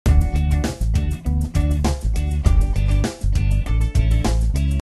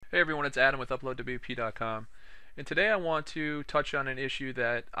everyone, it's Adam with UploadWP.com, and today I want to touch on an issue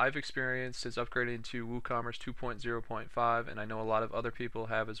that I've experienced as upgrading to WooCommerce 2.0.5, and I know a lot of other people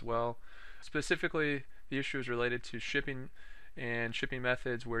have as well. Specifically, the issue is related to shipping and shipping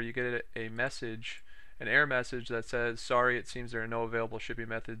methods where you get a message, an error message that says, sorry, it seems there are no available shipping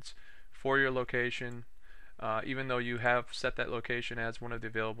methods for your location, even though you have set that location as one of the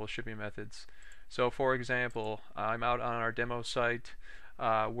available shipping methods. So for example, I'm out on our demo site,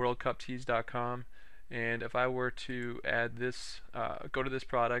 worldcuptees.com, and if I were to add this, go to this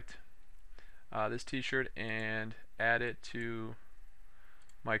product, this t-shirt, and add it to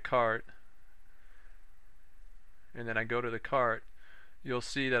my cart, and then I go to the cart, you'll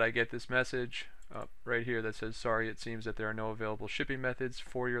see that I get this message right here that says, sorry, it seems that there are no available shipping methods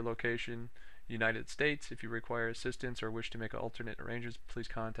for your location, United States. If you require assistance or wish to make alternate arrangements, please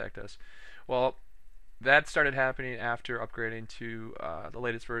contact us. Well, that started happening after upgrading to the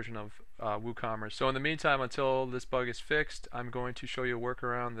latest version of WooCommerce. So in the meantime, until this bug is fixed, I'm going to show you a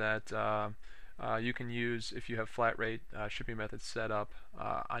workaround that you can use if you have flat rate shipping methods set up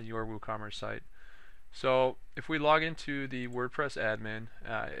on your WooCommerce site. So if we log into the WordPress admin,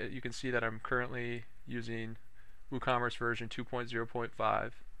 you can see that I'm currently using WooCommerce version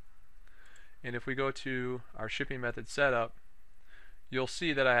 2.0.5. And if we go to our shipping method setup, you'll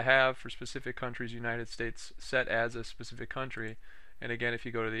see that I have for specific countries United States set as a specific country. And again, if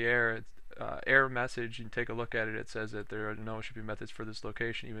you go to the error message and take a look at it, it says that there are no shipping methods for this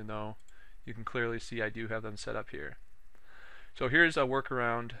location, even though you can clearly see I do have them set up here. So here's a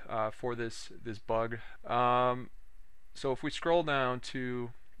workaround for this bug. So if we scroll down to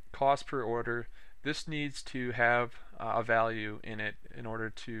cost per order, this needs to have a value in it in order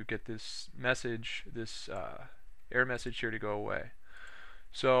to get this message, this error message here to go away.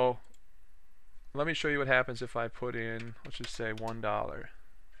 So let me show you what happens if I put in, let's just say $1,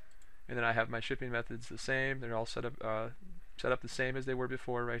 and then I have my shipping methods the same. They're all set up the same as they were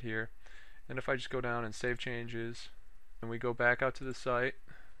before right here. And if I just go down and save changes, and we go back out to the site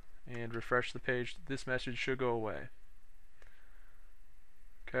and refresh the page, this message should go away.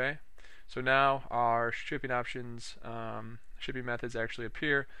 Okay, so now our shipping options, shipping methods actually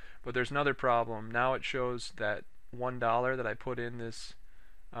appear, but there's another problem. Now it shows that $1 that I put in this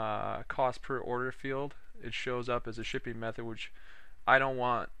cost per order field, it shows up as a shipping method, which I don't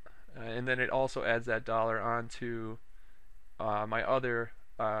want. And then it also adds that dollar onto my other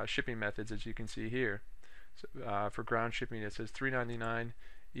shipping methods, as you can see here. So, for ground shipping, it says $3.99,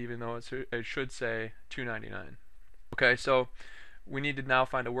 even though it should say $2.99. Okay, so we need to now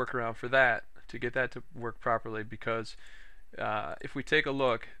find a workaround for that to get that to work properly, because if we take a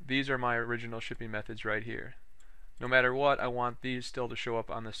look, these are my original shipping methods right here. No matter what, I want these still to show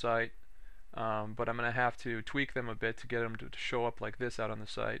up on the site, but I'm going to have to tweak them a bit to get them to show up like this out on the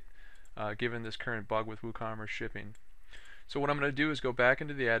site, given this current bug with WooCommerce shipping. So what I'm going to do is go back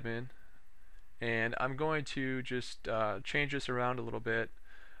into the admin, and I'm going to just change this around a little bit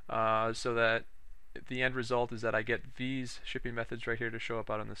so that the end result is that I get these shipping methods right here to show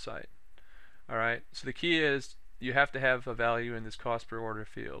up out on the site. Alright, so the key is you have to have a value in this cost per order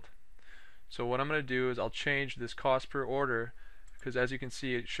field. So what I'm going to do is I'll change this cost per order, because as you can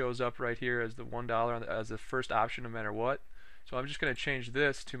see it shows up right here as the $1 as the first option no matter what. So I'm just going to change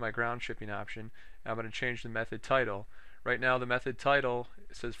this to my ground shipping option. I'm going to change the method title. Right now the method title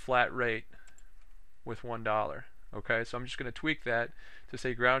says flat rate with $1. Okay, so I'm just going to tweak that to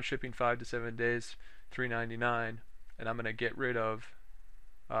say ground shipping 5 to 7 days, $3.99, and I'm going to get rid of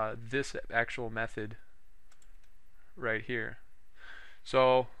this actual method right here.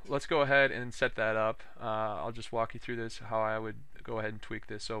 So let's go ahead and set that up. I'll just walk you through this, how I would go ahead and tweak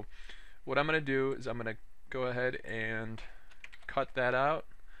this. So what I'm going to do is I'm going to go ahead and cut that out,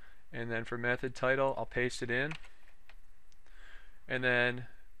 and then for method title I'll paste it in, and then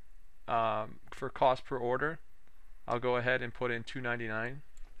for cost per order I'll go ahead and put in $2.99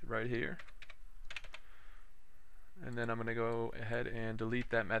 right here, and then I'm going to go ahead and delete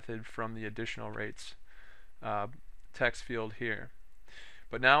that method from the additional rates text field here.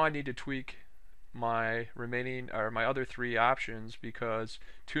 But now I need to tweak my remaining, or my other three options, because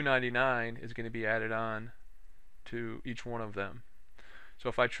 $2.99 is going to be added on to each one of them. So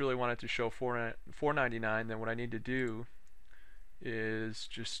if I truly wanted to show $4.99, then what I need to do is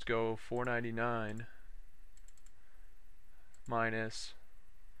just go $4.99 minus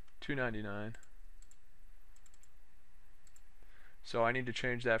 $2.99. So I need to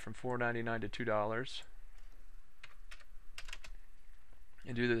change that from $4.99 to $2.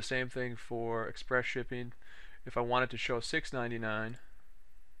 And do the same thing for express shipping. If I wanted to show $6.99,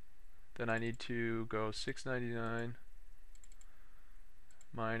 then I need to go $6.99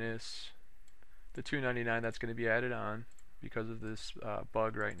 minus the $2.99 that's going to be added on because of this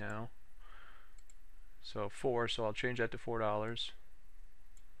bug right now. So 4, so I'll change that to $4.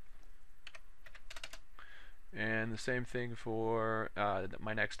 And the same thing for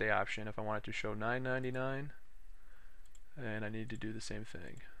my next day option. If I want it to show $9.99, and I need to do the same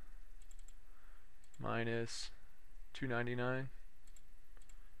thing. Minus $2.99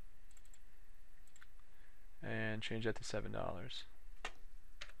 and change that to $7.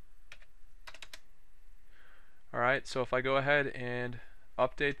 Alright, so if I go ahead and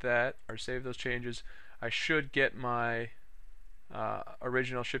update that or save those changes, I should get my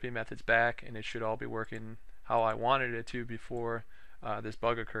original shipping methods back, and it should all be working how I wanted it to before this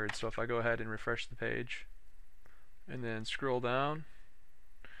bug occurred. So if I go ahead and refresh the page and then scroll down,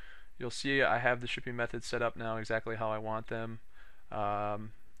 you'll see I have the shipping methods set up now exactly how I want them.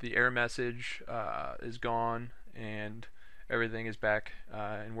 The error message is gone and everything is back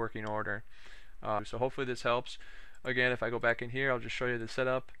in working order. So hopefully this helps. Again, if I go back in here, I'll just show you the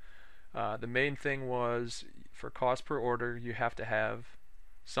setup. The main thing was for cost per order, you have to have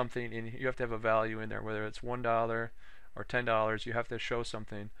something in. You have to have a value in there, whether it's $1 or $10. You have to show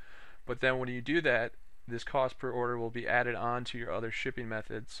something. But then when you do that, this cost per order will be added on to your other shipping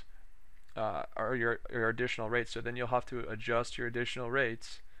methods or your additional rates. So then you'll have to adjust your additional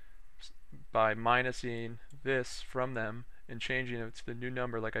rates by minusing this from them and changing it to the new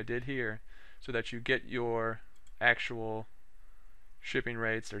number like I did here, so that you get your actual shipping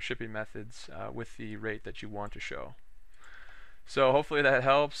rates or shipping methods with the rate that you want to show. So hopefully that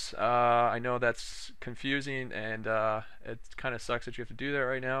helps. I know that's confusing, and it kind of sucks that you have to do that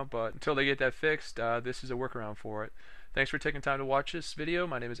right now, but until they get that fixed, this is a workaround for it. Thanks for taking time to watch this video.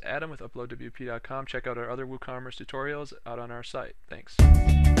 My name is Adam with UploadWP.com. Check out our other WooCommerce tutorials out on our site. Thanks.